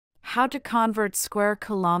How to convert square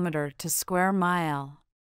kilometer to square mile.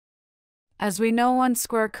 As we know, 1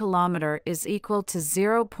 square kilometer is equal to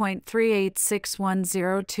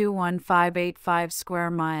 0.386102158 square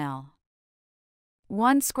mile.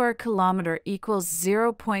 1 square kilometer equals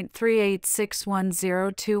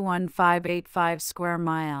 0.386102158 square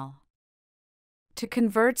mile. To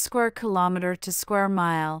convert square kilometer to square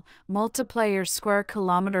mile, multiply your square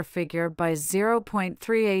kilometer figure by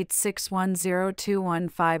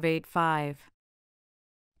 0.386102158.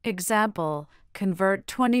 Example: convert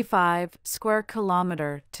 25 square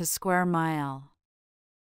kilometer to square mile.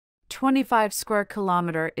 25 square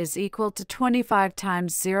kilometer is equal to 25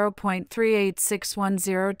 times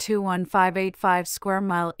 0.386102158 square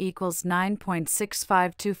mile equals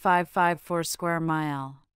 9.652554 square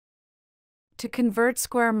mile. To convert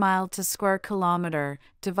square mile to square kilometer,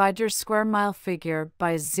 divide your square mile figure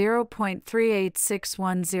by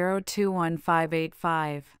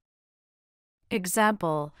 0.386102158.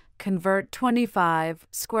 Example: convert 25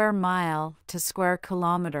 square mile to square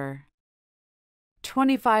kilometer.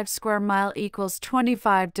 25 square mile equals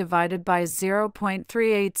 25 divided by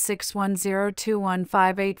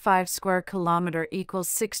 0.386102158 square kilometer equals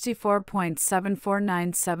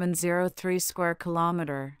 64.749703 square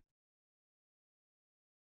kilometer.